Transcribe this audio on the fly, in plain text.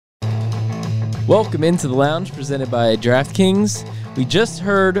Welcome into the lounge presented by DraftKings. We just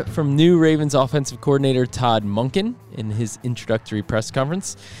heard from new Ravens offensive coordinator Todd Monken in his introductory press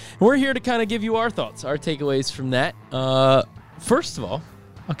conference. And we're here to kind of give you our thoughts, our takeaways from that. First of all,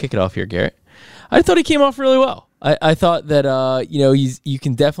 I'll kick it off here, Garrett. I thought he came off really well. I thought that you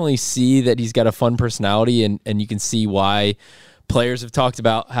can definitely see that he's got a fun personality, and you can see why players have talked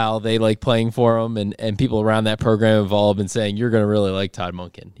about how they like playing for him, and people around that program have all been saying, you're going to really like Todd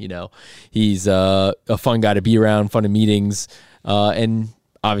Monken. You know, he's a fun guy to be around, fun in meetings, and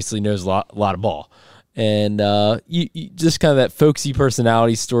obviously knows a lot of ball. And you just kind of that folksy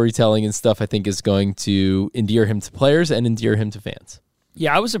personality, storytelling and stuff, I think is going to endear him to players and endear him to fans.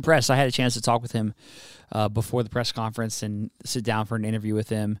 Yeah, I was impressed. I had a chance to talk with him before the press conference and sit down for an interview with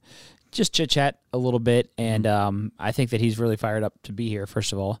him. Just chit-chat a little bit, and I think that he's really fired up to be here,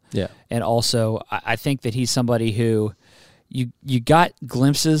 first of all. Yeah. And also, I think that he's somebody who you got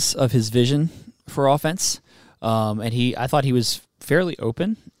glimpses of his vision for offense, and I thought he was fairly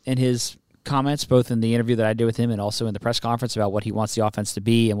open in his comments, both in the interview that I did with him and also in the press conference about what he wants the offense to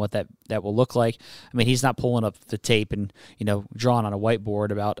be and what that will look like. I mean, he's not pulling up the tape and, drawing on a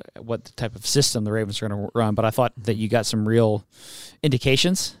whiteboard about what the type of system the Ravens are going to run, but I thought that you got some real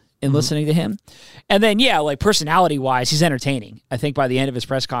indications in listening to him. And then, personality-wise, he's entertaining. I think by the end of his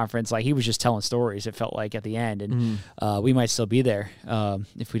press conference, he was just telling stories, it felt like, at the end. And we might still be there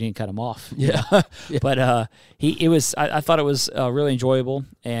if we didn't cut him off. Yeah. Yeah. But I thought it was really enjoyable.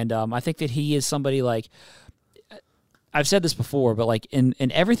 And I think that he is somebody, I've said this before, but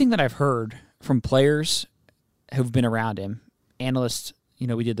in everything that I've heard from players who've been around him, analysts,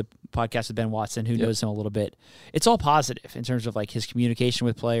 we did the podcast with Ben Watson, who knows him a little bit. It's all positive in terms of his communication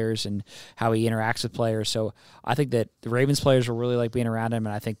with players and how he interacts with players. So I think that the Ravens players will really like being around him,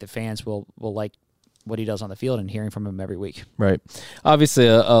 and I think the fans will like what he does on the field and hearing from him every week. Right. Obviously,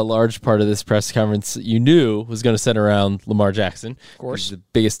 a large part of this press conference you knew was going to center around Lamar Jackson. Of course. The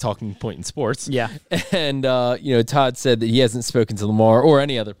biggest talking point in sports. Yeah. And, Todd said that he hasn't spoken to Lamar or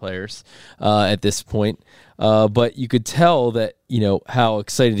any other players at this point. But you could tell that, how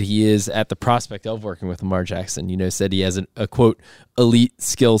excited he is at the prospect of working with Lamar Jackson. Said he has a quote, elite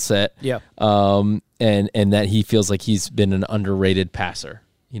skill set. Yeah. And that he feels like he's been an underrated passer,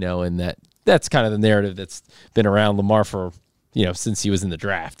 and that's kind of the narrative that's been around Lamar for, since he was in the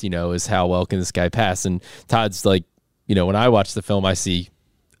draft, is how well can this guy pass? And Todd's like, when I watch the film, I see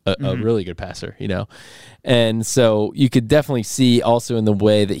a really good passer, And so you could definitely see also in the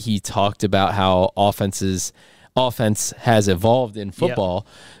way that he talked about how offense has evolved in football,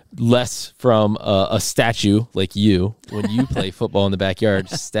 less from a statue like you when you play football in the backyard,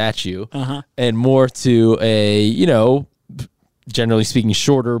 statue, and more to a, generally speaking,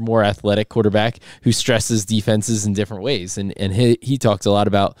 shorter, more athletic quarterback who stresses defenses in different ways. And he talks a lot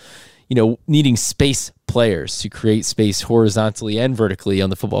about, needing space players to create space horizontally and vertically on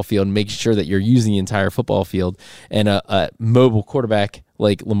the football field and make sure that you're using the entire football field. And a mobile quarterback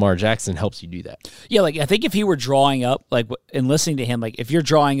like Lamar Jackson helps you do that. Yeah, I think if he were drawing up, and listening to him, if you're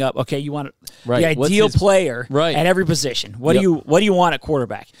drawing up, okay, you want the ideal player at every position. What do you want at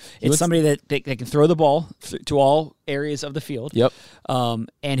quarterback? It's somebody that can throw the ball to all areas of the field. Yep.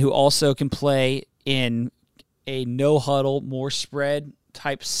 And who also can play in a no huddle, more spread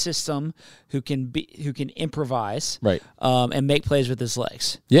type system, who can improvise, and make plays with his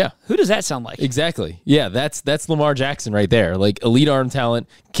legs. Yeah. Who does that sound like? Exactly. Yeah, that's Lamar Jackson right there. Elite arm talent,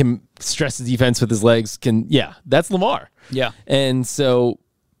 can stress the defense with his legs, that's Lamar. Yeah. And so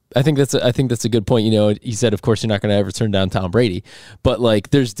I think that's a good point. He said, of course, you're not going to ever turn down Tom Brady, but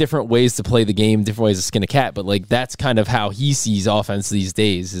there's different ways to play the game, different ways to skin a cat. But that's kind of how he sees offense these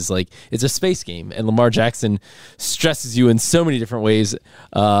days. Is it's a space game, and Lamar Jackson stresses you in so many different ways,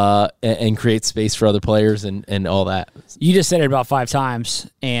 and creates space for other players and all that. You just said it about 5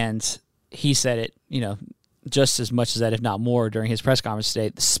 times, and he said it, just as much as that, if not more, during his press conference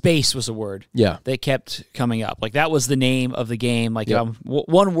today. Space was a word that kept coming up. That was the name of the game.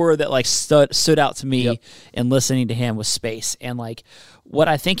 One word that stood out to me in listening to him was space. And what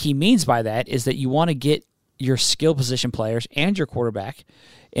I think he means by that is that you want to get your skill position players and your quarterback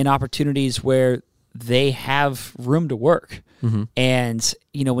in opportunities where they have room to work. And,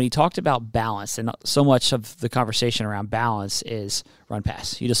 when he talked about balance, and so much of the conversation around balance is run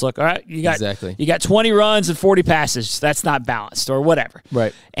pass. You just look, all right, you got 20 runs and 40 passes. That's not balanced or whatever.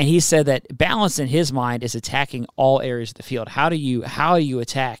 Right. And he said that balance in his mind is attacking all areas of the field. How do you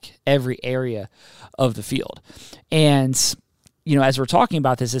attack every area of the field? And, as we're talking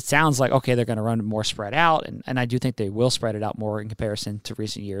about this, it sounds like, okay, they're going to run more spread out. And I do think they will spread it out more in comparison to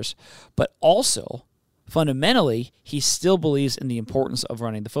recent years. But also, fundamentally, he still believes in the importance of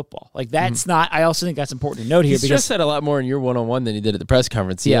running the football. Like, that's not, I also think that's important to note here. He stressed that a lot more in your one-on-one than he did at the press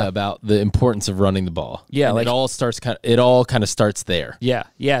conference. Yeah, about the importance of running the ball. Yeah, and like, it all kind of starts there. Yeah,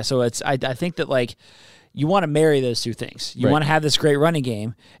 yeah. So I think that, like, you want to marry those two things. You want to have this great running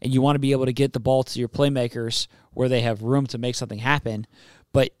game, and you want to be able to get the ball to your playmakers where they have room to make something happen.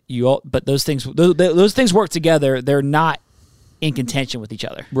 But those things work together. They're not in contention with each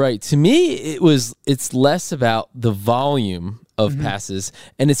other. Right. To me, it's less about the volume of passes,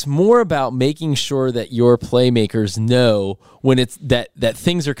 and it's more about making sure that your playmakers know when it's that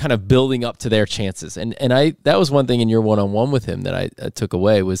things are kind of building up to their chances. And that was one thing in your one-on-one with him that I took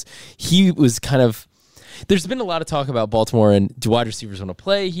away, was he was kind of, there's been a lot of talk about Baltimore and do wide receivers want to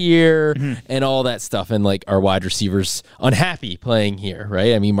play here and all that stuff. And like, are wide receivers unhappy playing here?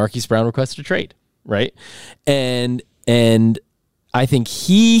 Right. I mean, Marquise Brown requested a trade. Right. And I think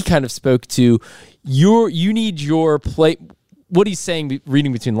he kind of spoke to you need your play. What he's saying,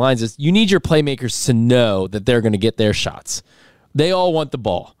 reading between the lines, is you need your playmakers to know that they're going to get their shots. They all want the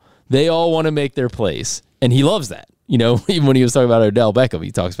ball. They all want to make their plays. And he loves that. You know, even when he was talking about Odell Beckham,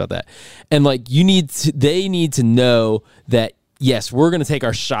 he talks about that. And like, they need to know that, yes, we're going to take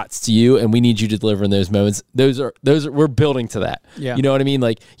our shots to you, and we need you to deliver in those moments. We're building to that. Yeah. You know what I mean?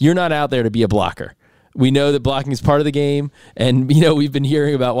 Like, you're not out there to be a blocker. We know that blocking is part of the game, and, you know, we've been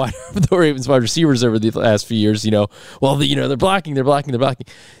hearing about why the Ravens wide receivers over the last few years, you know, well, they're blocking.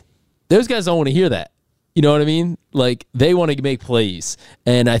 Those guys don't want to hear that. You know what I mean? Like, they want to make plays,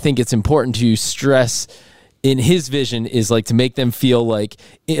 and I think it's important to stress, in his vision, is like to make them feel like,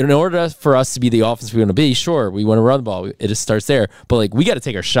 in order for us to be the offense we want to be, sure, we want to run the ball. It just starts there. But like, we got to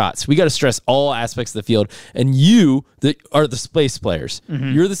take our shots. We got to stress all aspects of the field. And you are the space players.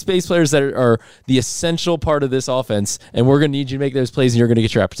 You're the space players that are the essential part of this offense. And we're going to need you to make those plays, and you're going to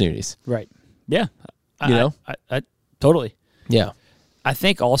get your opportunities. Right. Yeah. You know? I totally. Yeah. I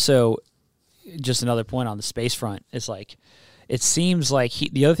think also, just another point on the space front, is like, it seems like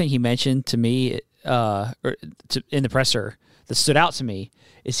the other thing he mentioned to me, in the presser that stood out to me,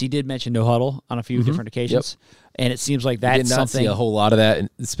 is he did mention no huddle on a few different occasions. Yep. And it seems like that's something. Did not see a whole lot of that,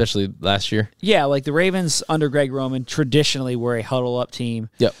 especially last year. Yeah, like the Ravens under Greg Roman traditionally were a huddle up team.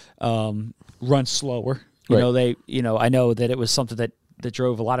 Yep. Run slower. I know that it was something that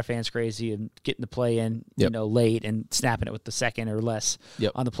drove a lot of fans crazy, and getting the play in, late and snapping it with the second or less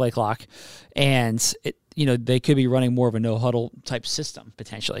on the play clock. And they could be running more of a no huddle type system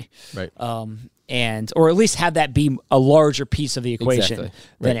potentially. Right. Or at least have that be a larger piece of the equation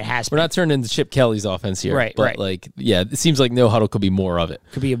than it has been. We're not turning into Chip Kelly's offense here. Right. But it seems like no huddle could be more of it.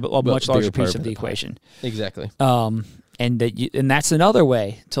 Could be a much larger piece of the equation. Exactly. And that's another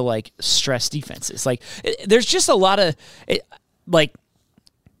way to like stress defenses. Like, there's just a lot of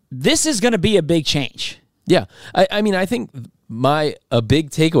this is going to be a big change. Yeah. I mean, I think a big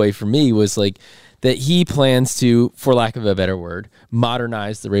takeaway for me was like that he plans to, for lack of a better word,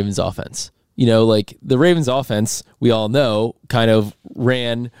 modernize the Ravens offense. You know, like the Ravens offense, we all know, kind of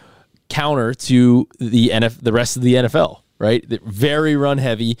ran counter to the rest of the NFL, right? Very run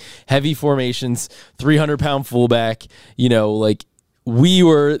heavy formations, 300-pound fullback, like we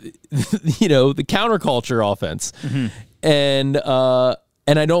were, the counterculture offense. And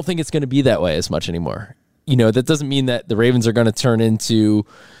I don't think it's going to be that way as much anymore. That doesn't mean that the Ravens are going to turn into,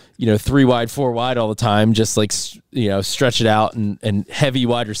 3 wide, 4 wide all the time, just like, stretch it out and heavy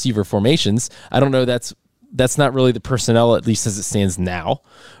wide receiver formations. I don't know. That's not really the personnel, at least as it stands now.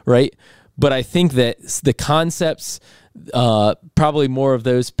 Right. But I think that the concepts, probably more of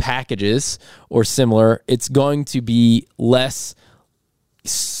those packages or similar, it's going to be less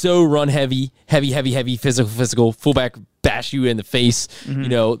so run heavy, physical, fullback bash you in the face,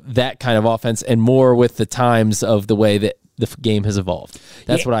 that kind of offense, and more with the times of the way that the game has evolved.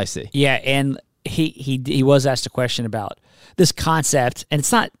 That's what I see. Yeah, and he was asked a question about this concept, and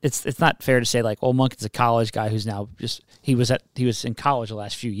it's not fair to say like, well, Monken's a college guy who's now just he was in college the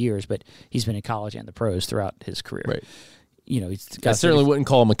last few years, but he's been in college and the pros throughout his career. Right. I certainly wouldn't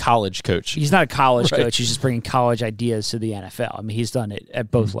call him a college coach. He's not a college coach. He's just bringing college ideas to the NFL. I mean, he's done it at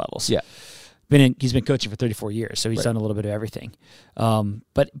both levels. Yeah. He's been coaching for 34 years, so he's done a little bit of everything.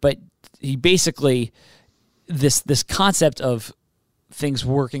 But he basically, this concept of things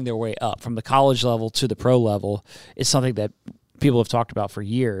working their way up from the college level to the pro level is something that people have talked about for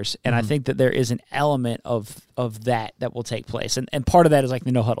years, and I think that there is an element of that will take place, and part of that is like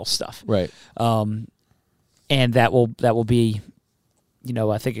the no huddle stuff, right? And that will be,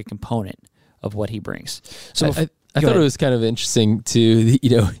 I think a component of what he brings. So I thought it was kind of interesting to,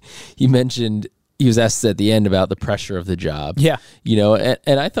 he mentioned, he was asked at the end about the pressure of the job. Yeah.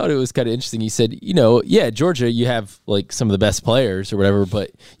 And I thought it was kind of interesting. He said, Georgia, you have like some of the best players or whatever,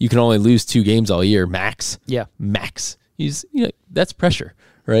 but you can only lose 2 games all year, max. Yeah. Max. He's, that's pressure,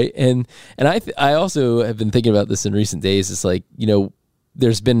 right? And I also have been thinking about this in recent days. It's like,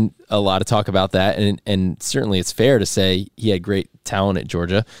 there's been a lot of talk about that, and certainly it's fair to say he had great talent at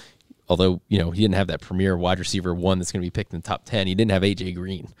Georgia. Although, he didn't have that premier wide receiver one that's going to be picked in the top 10. He didn't have A.J.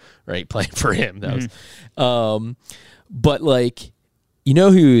 Green, right, playing for him. That was, but, like,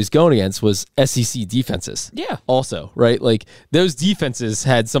 who he was going against was SEC defenses. Yeah. Also, right? Like, those defenses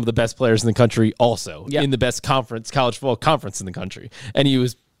had some of the best players in the country also, in the best college football conference in the country. And he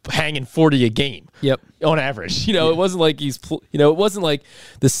was hanging 40 a game. Yep. On average. It wasn't like it wasn't like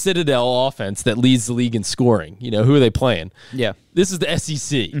the Citadel offense that leads the league in scoring. Who are they playing? Yeah. This is the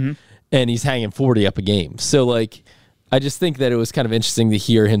SEC. And he's hanging 40 up a game. So, like, I just think that it was kind of interesting to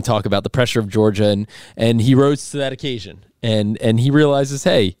hear him talk about the pressure of Georgia, and he rose to that occasion. And he realizes,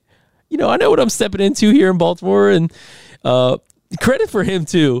 hey, I know what I'm stepping into here in Baltimore. And credit for him,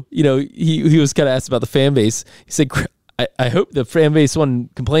 too. He was kind of asked about the fan base. He said, I hope the fan base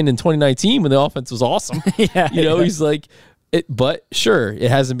complained in 2019 when the offense was awesome. He's like, but sure, it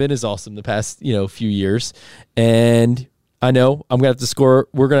hasn't been as awesome the past, few years. And I know we're going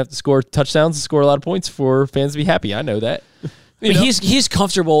to have to score touchdowns and score a lot of points for fans to be happy. I know that. He's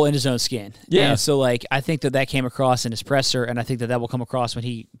comfortable in his own skin. Yeah. And so, like, I think that came across in his presser, and I think that will come across when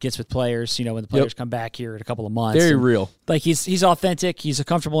he gets with players, when the players come back here in a couple of months. Very real. Like, he's authentic. He's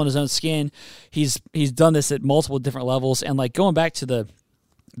comfortable in his own skin. He's done this at multiple different levels. And, like, going back to the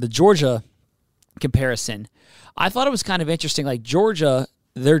Georgia comparison, I thought it was kind of interesting. Like, Georgia,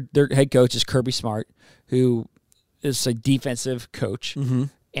 their head coach is Kirby Smart, who is a defensive coach,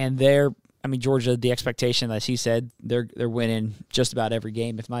 and Georgia, the expectation, as he said, they're winning just about every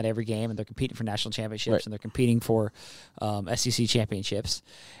game, if not every game, and they're competing for national championships, and they're competing for SEC championships.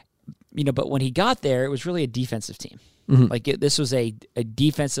 But when he got there, it was really a defensive team. Like, this was a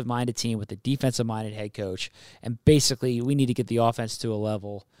defensive-minded team with a defensive-minded head coach, and basically we need to get the offense to a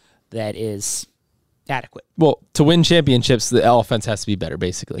level that is adequate. Well, to win championships, the offense has to be better,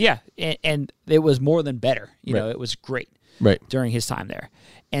 basically. Yeah, and it was more than better. It was great during his time there.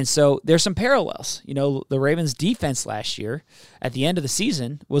 And so there's some parallels. The Ravens' defense last year at the end of the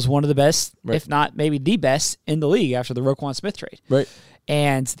season was one of the best, if not maybe the best, in the league after the Roquan Smith trade. Right.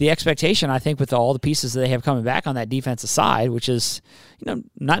 And the expectation, I think, with all the pieces that they have coming back on that defensive side, which is, not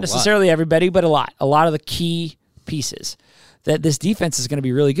necessarily everybody, but a lot of the key pieces, that this defense is going to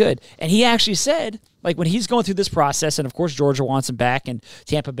be really good. And he actually said, like, when he's going through this process, and of course Georgia wants him back, and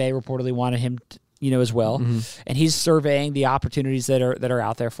Tampa Bay reportedly wanted him, as well. And he's surveying the opportunities that are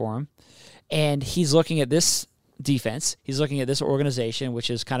out there for him. And he's looking at this defense. He's looking at this organization,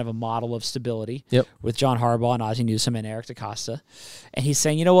 which is kind of a model of stability with John Harbaugh and Ozzie Newsome and Eric DeCosta. And he's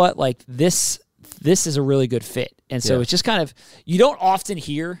saying, you know what, like, this is a really good fit. And so it's just kind of, you don't often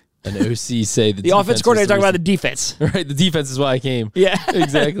hear an OC say the offense coordinator talking about the defense. Right, the defense is why I came. Yeah.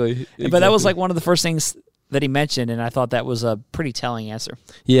 Exactly. But that was like one of the first things that he mentioned, and I thought that was a pretty telling answer.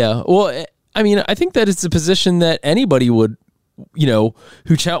 Yeah. Well, I think that it's a position that anybody would, who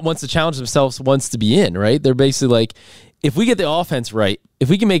wants to challenge themselves wants to be in, right? They're basically like, if we get the offense right, if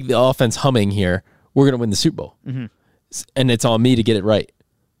we can make the offense humming here, we're going to win the Super Bowl. And it's on me to get it right.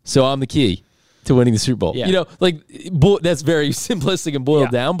 So I'm the key to winning the Super Bowl. Yeah. That's very simplistic and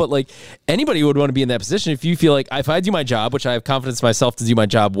boiled down, but like anybody would want to be in that position. If you feel like if I do my job, which I have confidence in myself to do my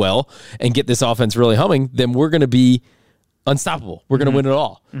job well and get this offense really humming, then we're going to be unstoppable. We're going to win it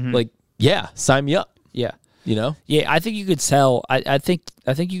all. Like, yeah, sign me up. Yeah. Yeah, I think you could tell. I think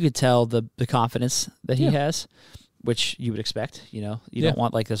you could tell the confidence that he has, which you would expect. You don't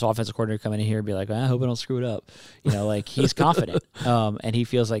want like this offensive coordinator coming in here and be like, I hope I don't screw it up. Like he's confident, and he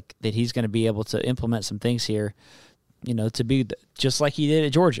feels like that he's going to be able to implement some things here. To be just like he did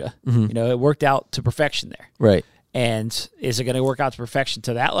at Georgia. It worked out to perfection there. Right. And is it going to work out to perfection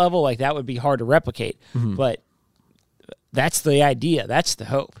to that level? Like that would be hard to replicate, but. That's the idea. That's the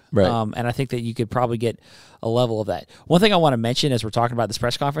hope. Right. And I think that you could probably get a level of that. One thing I want to mention as we're talking about this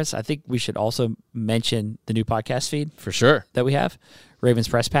press conference, I think we should also mention the new podcast feed. For sure. That we have, Ravens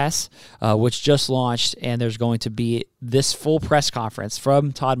Press Pass, which just launched, and there's going to be this full press conference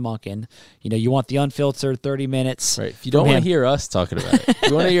from Todd Monken. You want the unfiltered 30 minutes. Right. If you don't want to hear us talking about it,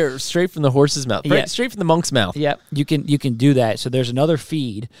 you want to hear straight from the horse's mouth, straight from the monk's mouth. Yeah, you can do that. So there's another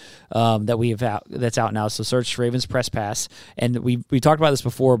feed that we have out that's out now. So search Ravens Press Pass, and we talked about this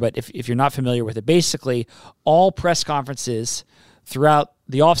before, but if you're not familiar with it, basically all press conferences throughout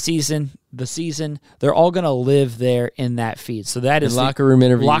the off season the season, they're all going to live there in that feed. So that is locker room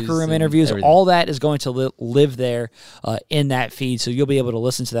interviews, everything. all that is going to live there in that feed. So you'll be able to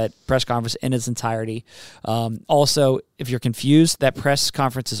listen to that press conference in its entirety. Also, if you're confused, that press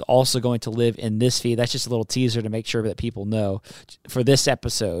conference is also going to live in this feed. That's just a little teaser to make sure that people know for this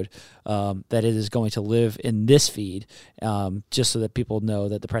episode that it is going to live in this feed, just so that people know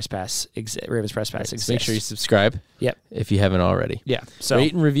that the Press Pass, Ravens Press Pass exists. Make sure you subscribe. Yep. If you haven't already. Yeah. So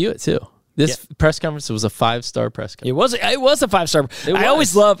rate and review it too. This press conference was a 5-star press conference. It was a 5-star. I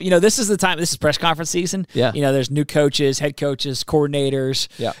always love, this is the time, this is press conference season. Yeah. There's new coaches, head coaches, coordinators,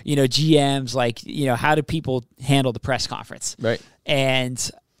 GMs, how do people handle the press conference? Right.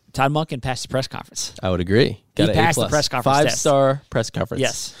 And Todd Monken passed the press conference. I would agree. He passed the press conference 5-star press conference.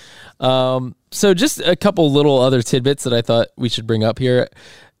 Yes. So just a couple little other tidbits that I thought we should bring up here.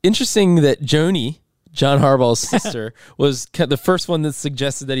 Interesting that Joni, John Harbaugh's sister, was the first one that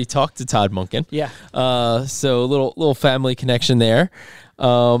suggested that he talked to Todd Monken. Yeah. So a little family connection there.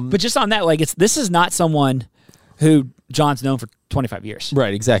 But just on that, this is not someone who John's known for 25 years.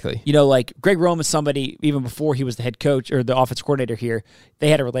 Right, exactly. Greg Rome is somebody, even before he was the head coach or the offensive coordinator here, they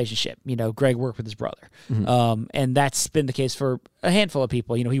had a relationship. Greg worked with his brother. Mm-hmm. And that's been the case for a handful of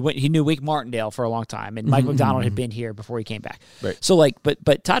people. He knew Wake Martindale for a a long time, and Mike McDonald had been here before he came back. Right. So,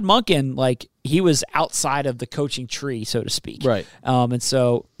 but Todd Monken, he was outside of the coaching tree, so to speak. Right. And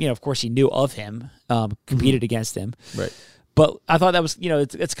so, of course, he knew of him, competed against him. Right. But I thought that was,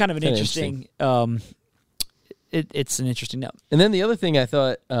 it's kind of an interesting it's an interesting note. And then the other thing I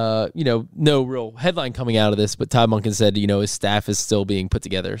thought, no real headline coming out of this, but Todd Monken said, his staff is still being put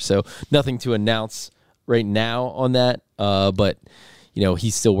together. So nothing to announce right now on that. But,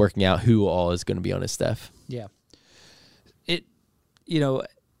 he's still working out who all is going to be on his staff. Yeah.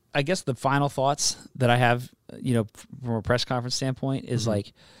 I guess the final thoughts that I have, from a press conference standpoint is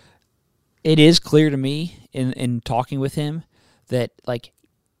it is clear to me in talking with him that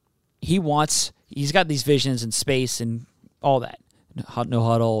he's got these visions and space and all that, no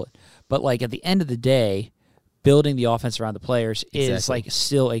huddle. But at the end of the day, building the offense around the players is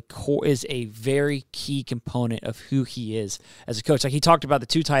still is a very key component of who he is as a coach. He talked about the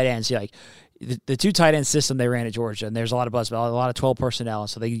two tight ends. The two tight end system they ran at Georgia, and there's a lot of buzz about a lot of 12 personnel, and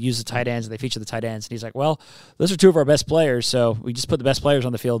so they use the tight ends and they feature the tight ends. And he's like, well, those are two of our best players, so we just put the best players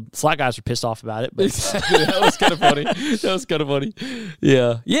on the field. Slot guys were pissed off about it. But that was kind of funny.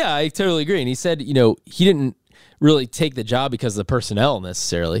 Yeah, I totally agree. And he said, he didn't really take the job because of the personnel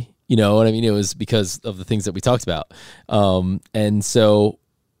necessarily. You know what I mean? It was because of the things that we talked about. And so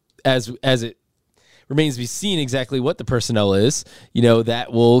as it remains to be seen exactly what the personnel is,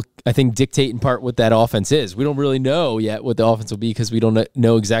 that will, I think, dictate in part what that offense is. We don't really know yet what the offense will be because we don't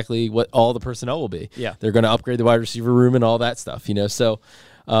know exactly what all the personnel will be. Yeah. They're going to upgrade the wide receiver room and all that stuff, So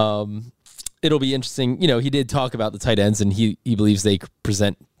it'll be interesting. He did talk about the tight ends, and he believes they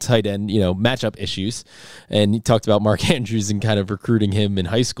present tight end, matchup issues. And he talked about Mark Andrews and kind of recruiting him in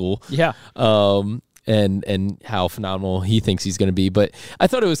high school. Yeah. And how phenomenal he thinks he's going to be. But I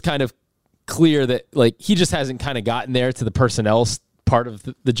thought it was kind of clear that he just hasn't kind of gotten there to the personnel part of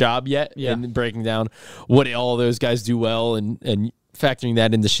the job yet, and breaking down what all those guys do well and factoring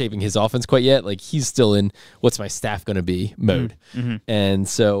that into shaping his offense quite yet. He's still in what's my staff going to be mode. Mm-hmm. And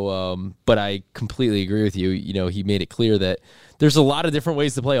so, but I completely agree with you. He made it clear that there's a lot of different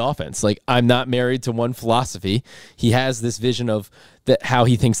ways to play offense. I'm not married to one philosophy. He has this vision of how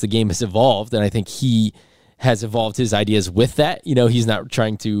he thinks the game has evolved, and I think he has evolved his ideas with that. He's not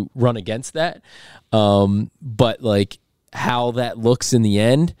trying to run against that. But how that looks in the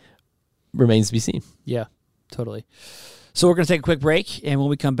end remains to be seen. Yeah, totally. So we're going to take a quick break, and when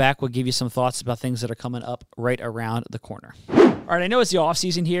we come back, we'll give you some thoughts about things that are coming up right around the corner. All right, I know it's the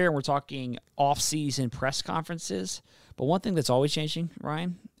off-season here, and we're talking off-season press conferences, but one thing that's always changing,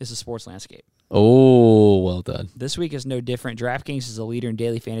 Ryan, is the sports landscape. Oh, well done. This week is no different. DraftKings is a leader in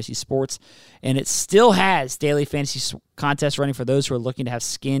daily fantasy sports, and it still has daily fantasy contests running for those who are looking to have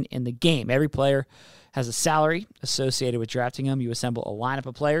skin in the game. Every player has a salary associated with drafting them. You assemble a lineup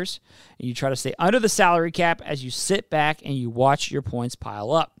of players, and you try to stay under the salary cap as you sit back and you watch your points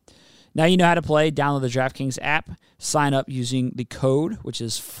pile up. Now you know how to play. Download the DraftKings app. Sign up using the code, which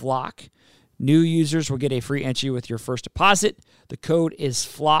is FLOCK. New users will get a free entry with your first deposit. The code is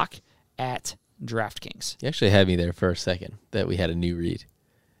FLOCK at DraftKings. You actually had me there for a second that we had a new read.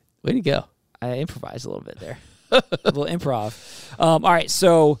 Way to go. I improvised a little bit there. A little improv. All right,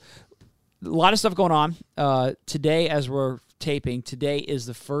 so a lot of stuff going on. Today, as we're taping, today is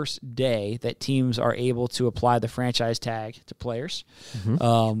the first day that teams are able to apply the franchise tag to players,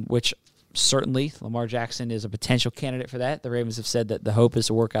 which certainly Lamar Jackson is a potential candidate for that. The Ravens have said that the hope is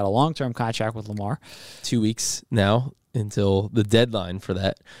to work out a long-term contract with Lamar. 2 weeks now until the deadline for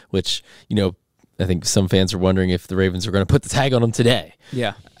that, which, I think some fans are wondering if the Ravens are going to put the tag on him today.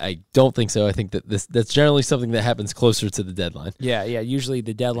 Yeah. I don't think so. I think that that's generally something that happens closer to the deadline. Yeah. Usually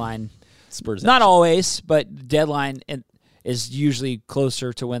the deadline, spurs not action. always, but the deadline is usually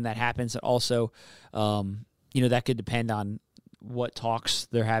closer to when that happens. And also, that could depend on what talks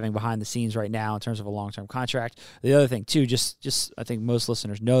they're having behind the scenes right now in terms of a long-term contract. The other thing, too, just I think most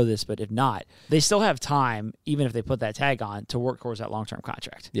listeners know this, but if not, they still have time, even if they put that tag on, to work towards that long-term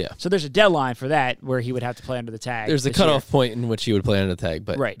contract. Yeah. So there's a deadline for that where he would have to play under the tag. There's a cutoff point in which he would play under the tag,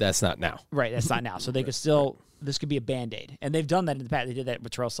 but that's not now. Right, that's not now. So they could still... This could be a Band-Aid. And they've done that in the past. They did that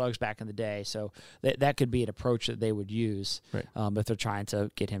with Terrell Suggs back in the day. So that could be an approach that they would use if they're trying to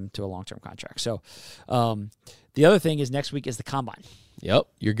get him to a long-term contract. So the other thing is next week is the Combine. Yep.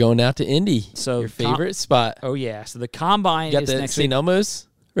 You're going out to Indy. So your favorite spot. Oh, yeah. So the Combine is next week. Got the St. Elmo's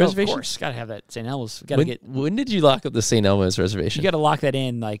reservation? Of course. Got to have that St. Elmo's. When did you lock up the St. Elmo's reservation? You got to lock that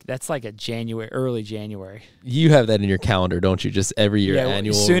in. That's like early January. You have that in your calendar, don't you? Just every year,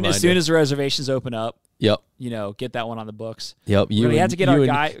 annual reminder. As soon as the reservations open up. Yep. Get that one on the books. Yep. We have to get our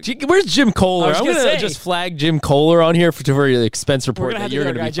guy. Where's Jim Kohler? I'm going to just flag Jim Kohler on here for the expense report. We're going to have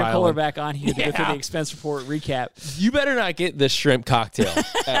to get our guy Jim Kohler back on here to go through the expense report recap. You better not get the shrimp cocktail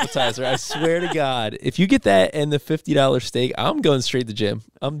appetizer. I swear to God. If you get that and the $50 steak, I'm going straight to Jim.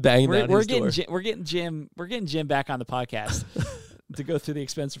 I'm banging down his door. We're getting Jim back on the podcast to go through the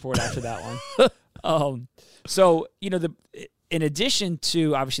expense report after that one. In addition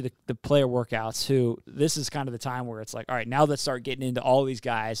to, obviously, the player workouts, this is kind of the time where it's like, all right, now let's start getting into all these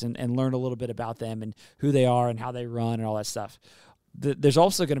guys and learn a little bit about them and who they are and how they run and all that stuff. There's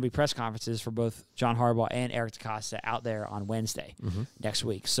also going to be press conferences for both John Harbaugh and Eric DeCosta out there on Wednesday next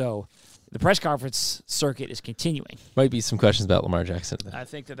week. So the press conference circuit is continuing. Might be some questions about Lamar Jackson. I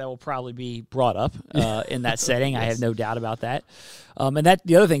think that will probably be brought up in that setting. Yes. I have no doubt about that. And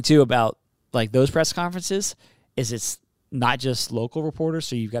the other thing, too, about those press conferences is it's not just local reporters,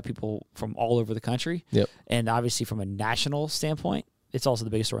 so you've got people from all over the country. Yep. And obviously from a national standpoint, it's also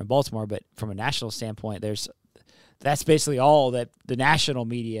the biggest story in Baltimore, but from a national standpoint, that's basically all that the national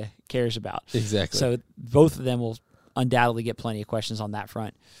media cares about. Exactly. So both of them will undoubtedly get plenty of questions on that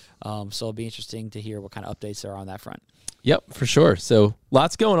front. So it'll be interesting to hear what kind of updates there are on that front. Yep, for sure. So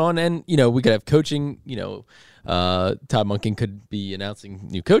lots going on, and we could have coaching. Todd Monken could be announcing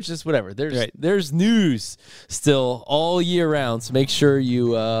new coaches, whatever. There's news still all year round, so make sure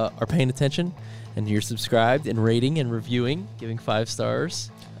you are paying attention and you're subscribed and rating and reviewing, giving 5 stars.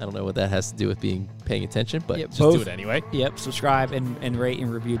 I don't know what that has to do with paying attention, but just do it anyway. Yep, subscribe and rate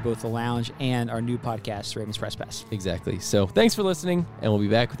and review both the Lounge and our new podcast, Ravens Press Pass. Exactly. So thanks for listening, and we'll be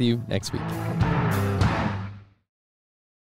back with you next week.